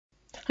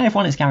Hey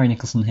everyone, it's Gary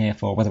Nicholson here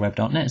for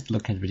weatherweb.net. It's the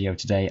look ahead video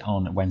today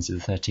on Wednesday the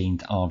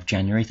 13th of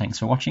January. Thanks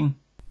for watching.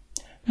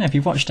 Now, if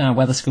you've watched our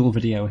weather school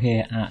video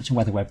here at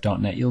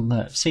weatherweb.net, you'll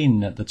have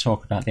seen the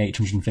talk about the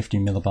 850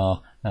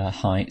 millibar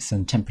heights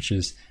and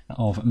temperatures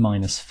of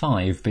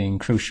 -5 being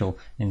crucial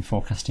in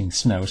forecasting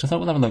snow. So I thought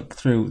we'll have a look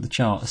through the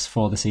charts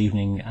for this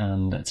evening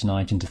and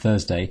tonight into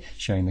Thursday,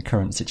 showing the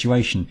current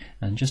situation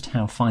and just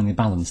how finely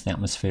balanced the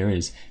atmosphere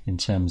is in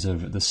terms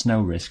of the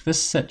snow risk.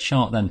 This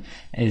chart then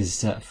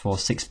is for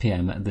 6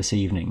 p.m. this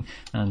evening,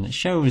 and it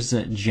shows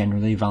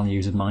generally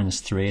values of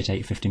 -3 at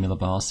 850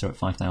 millibars, so at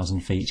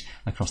 5,000 feet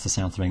across the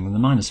south of England. The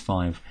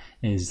 -5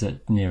 is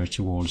nearer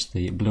towards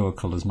the bluer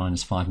colours,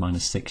 -5,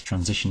 -6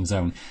 transition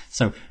zone.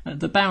 So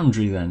the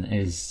boundary then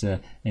is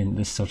in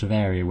this sort of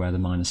area where the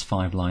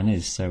 -5 line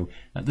is. So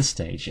at this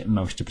stage,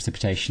 most of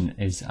precipitation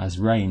is as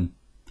rain.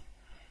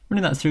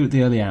 Running that through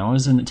the early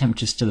hours, and the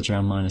temperature's still at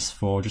around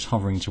 -4, just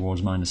hovering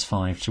towards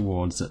 -5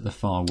 towards the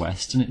far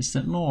west, and it's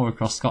more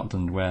across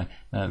Scotland where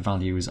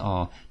values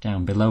are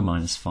down below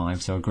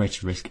 -5, so a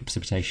greater risk of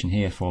precipitation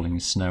here falling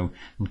as snow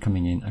and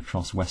coming in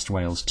across West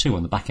Wales too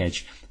on the back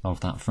edge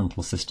of that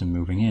frontal system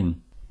moving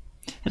in.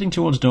 Heading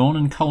towards dawn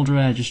and colder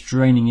air just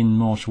draining in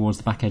more towards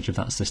the back edge of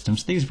that system.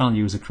 So these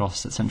values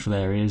across central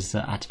areas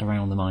at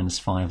around the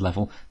 -5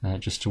 level,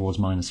 just towards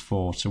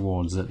 -4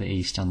 towards the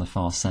east and the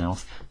far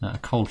south. A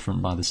cold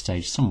front by this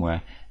stage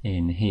somewhere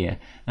in here.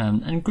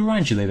 And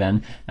gradually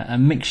then a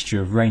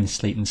mixture of rain,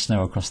 sleet and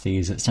snow across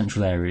these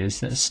central areas.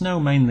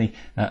 Snow mainly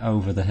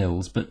over the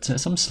hills, but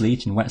some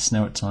sleet and wet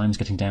snow at times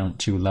getting down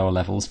to lower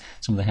levels.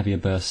 Some of the heavier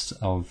bursts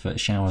of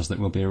showers that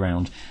will be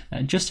around,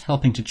 just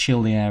helping to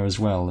chill the air as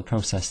well. The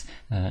process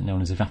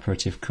known as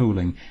evaporative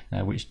cooling,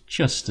 which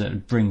just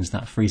brings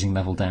that freezing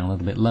level down a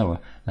little bit lower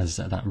as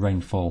that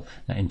rainfall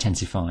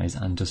intensifies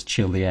and does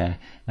chill the air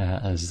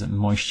as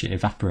moisture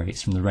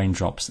evaporates from the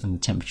raindrops, and the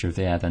temperature of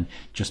the air then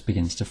just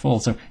begins to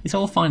fall. So it's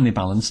all finely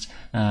balanced,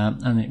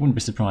 and it wouldn't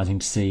be surprising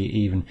to see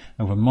even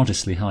over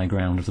modestly high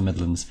ground of the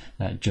Midlands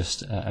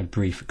just a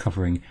brief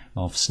covering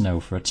of snow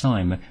for a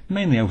time,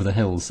 mainly over the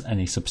hills.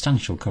 Any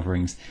substantial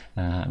coverings,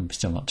 I'm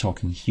still not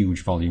talking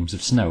huge volumes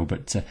of snow,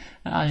 but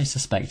I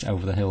suspect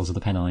over the hills of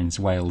the Pennines,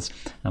 Wales,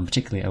 and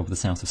particularly over the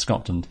south of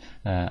Scotland,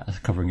 a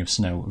covering of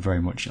snow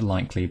very much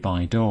likely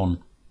by dawn.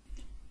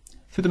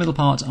 Through the middle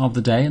part of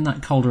the day, and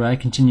that colder air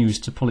continues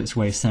to pull its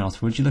way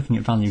southwards, you're looking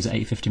at values at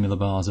 850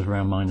 millibars of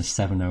around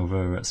 -7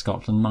 over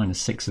Scotland,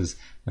 -6s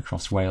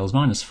across Wales,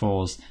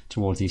 -4s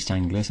towards East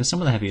Anglia. So some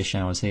of the heavier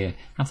showers here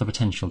have the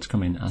potential to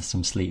come in as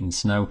some sleet and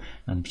snow,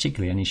 and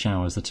particularly any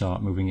showers that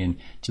are moving in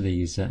to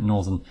these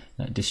northern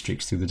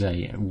districts through the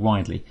day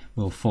widely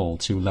will fall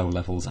to lower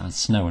levels as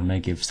snow and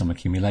may give some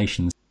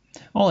accumulations.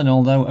 All in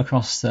all, though,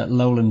 across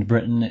lowland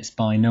Britain, it's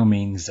by no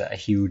means a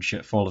huge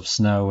fall of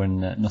snow, and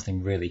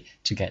nothing really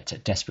to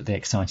get desperately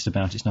excited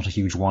about. It's not a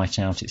huge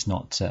whiteout, it's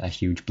not a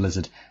huge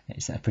blizzard.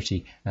 It's a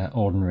pretty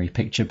ordinary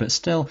picture, but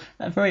still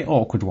a very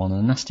awkward one,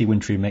 and a nasty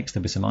wintry mix.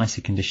 There'll be some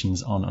icy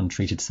conditions on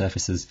untreated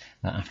surfaces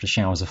after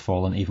showers have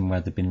fallen, even where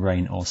there've been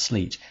rain or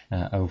sleet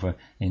over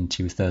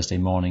into Thursday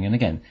morning, and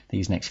again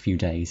these next few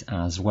days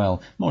as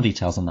well. More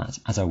details on that,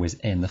 as always,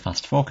 in the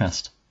fast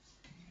forecast.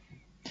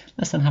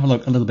 Let's then have a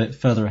look a little bit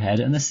further ahead,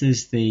 and this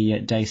is the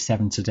day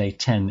 7 to day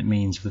 10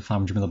 means of the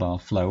 500 millibar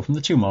flow from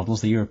the two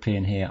models, the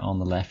European here on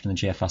the left and the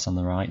GFS on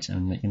the right,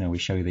 and we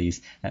show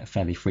these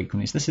fairly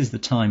frequently. So this is the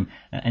time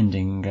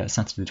ending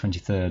Saturday the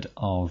 23rd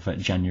of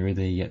January,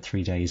 the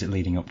 3 days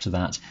leading up to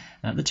that.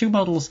 The two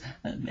models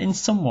in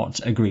somewhat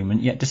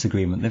agreement yet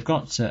disagreement. They've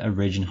got a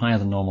ridge and higher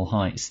than normal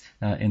heights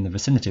in the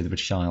vicinity of the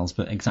British Isles,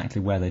 but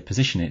exactly where they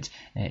position it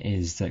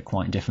is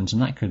quite different,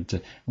 and that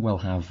could well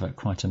have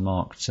quite a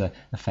marked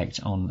effect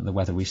on the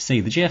weather we see.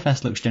 The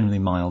GFS looks generally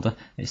milder.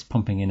 It's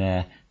pumping in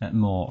air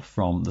more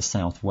from the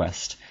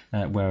southwest,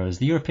 whereas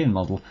the European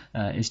model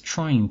is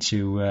trying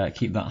to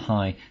keep that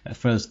high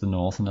further to the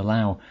north and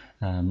allow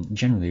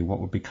generally what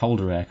would be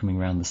colder air coming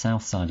around the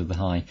south side of the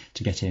high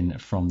to get in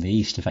from the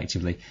east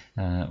effectively,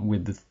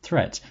 with the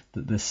threat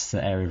that this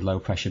area of low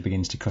pressure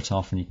begins to cut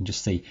off, and you can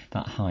just see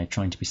that high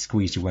trying to be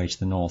squeezed away to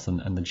the north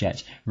and the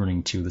jet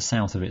running to the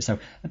south of it. So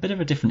a bit of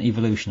a different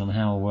evolution on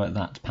how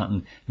that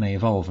pattern may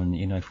evolve, and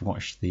if we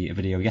watched the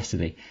video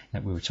yesterday,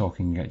 we were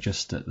talking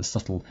just the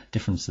subtle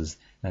differences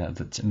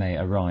that may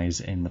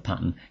arise in the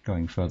pattern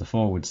going further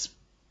forwards.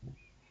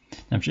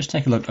 Now just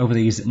take a look over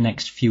these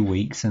next few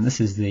weeks, and this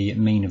is the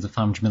mean of the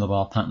 500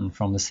 millibar pattern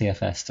from the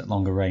CFS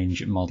longer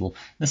range model.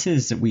 This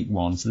is week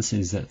 1, so this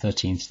is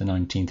 13th to the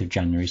 19th of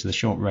January, so the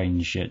short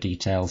range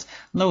details.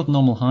 Lower than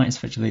normal heights,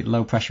 effectively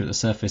low pressure at the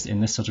surface in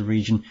this sort of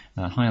region,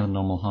 higher than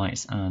normal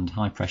heights and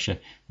high pressure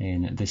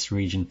in this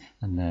region,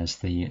 and there's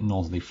the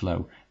northerly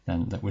flow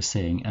then that we're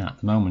seeing at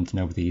the moment and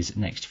over these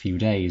next few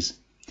days.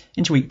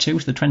 Into week 2,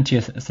 so the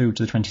 20th through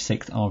to the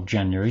 26th of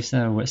January,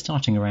 so we're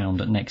starting around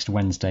next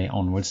Wednesday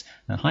onwards.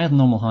 Higher than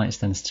normal heights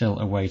then still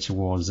away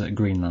towards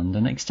Greenland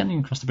and extending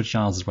across the British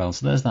Isles as well.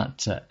 So there's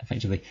that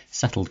effectively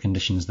settled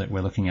conditions that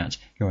we're looking at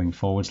going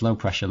forwards. Low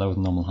pressure, lower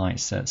than normal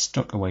heights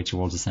stuck away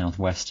towards the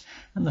southwest,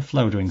 and the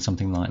flow doing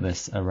something like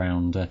this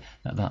around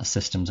that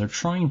system. So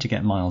trying to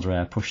get milder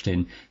air pushed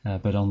in,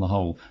 but on the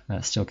whole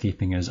still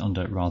keeping us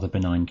under rather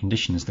benign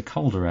conditions. The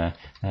colder air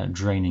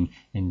draining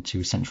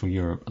into Central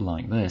Europe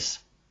like this.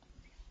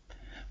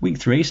 Week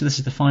 3, so this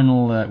is the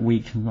final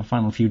week, the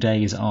final few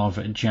days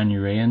of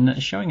January, and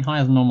showing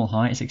higher than normal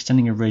heights,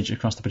 extending a ridge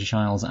across the British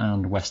Isles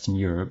and Western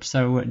Europe,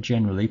 so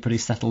generally pretty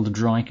settled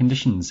dry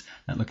conditions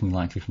looking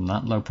likely from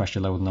that. Low pressure,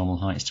 lower than normal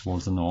heights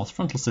towards the north.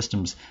 Frontal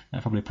systems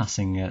probably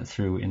passing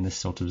through in this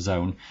sort of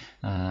zone,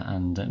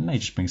 and may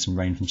just bring some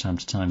rain from time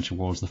to time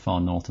towards the far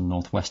north and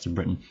northwest of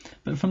Britain.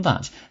 But from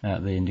that,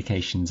 the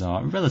indications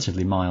are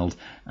relatively mild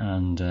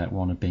and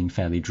one of being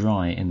fairly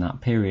dry in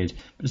that period.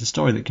 But it's a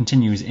story that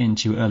continues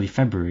into early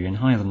February, and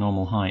higher than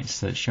normal heights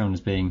that's shown as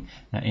being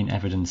in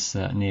evidence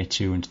near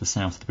to and to the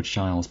south of the British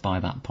Isles by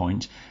that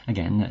point.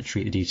 Again,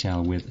 treat the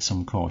detail with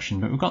some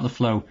caution, but we've got the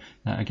flow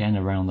again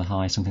around the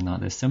high, something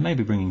like this, so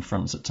maybe bringing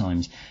fronts at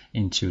times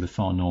into the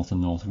far north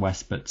and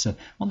northwest, but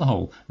on the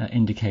whole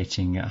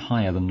indicating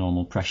higher than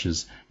normal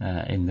pressures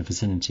in the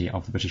vicinity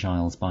of the British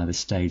Isles by this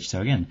stage.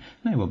 So again,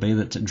 may well be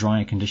that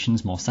drier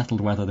conditions, more settled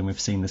weather than we've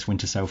seen this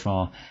winter so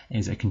far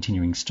is a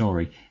continuing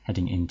story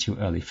heading into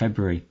early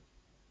February.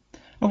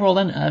 Overall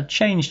then, a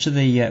change to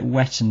the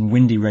wet and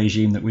windy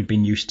regime that we'd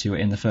been used to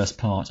in the first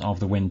part of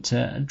the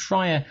winter.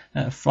 Drier,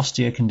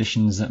 frostier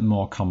conditions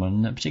more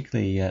common,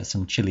 particularly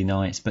some chilly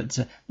nights, but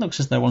looks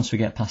as though once we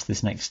get past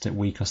this next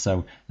week or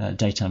so,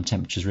 daytime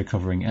temperatures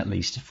recovering at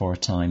least for a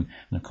time.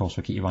 And of course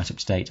we'll keep you right up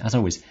to date, as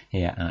always,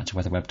 here at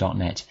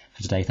weatherweb.net.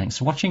 For today, thanks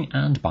for watching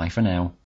and bye for now.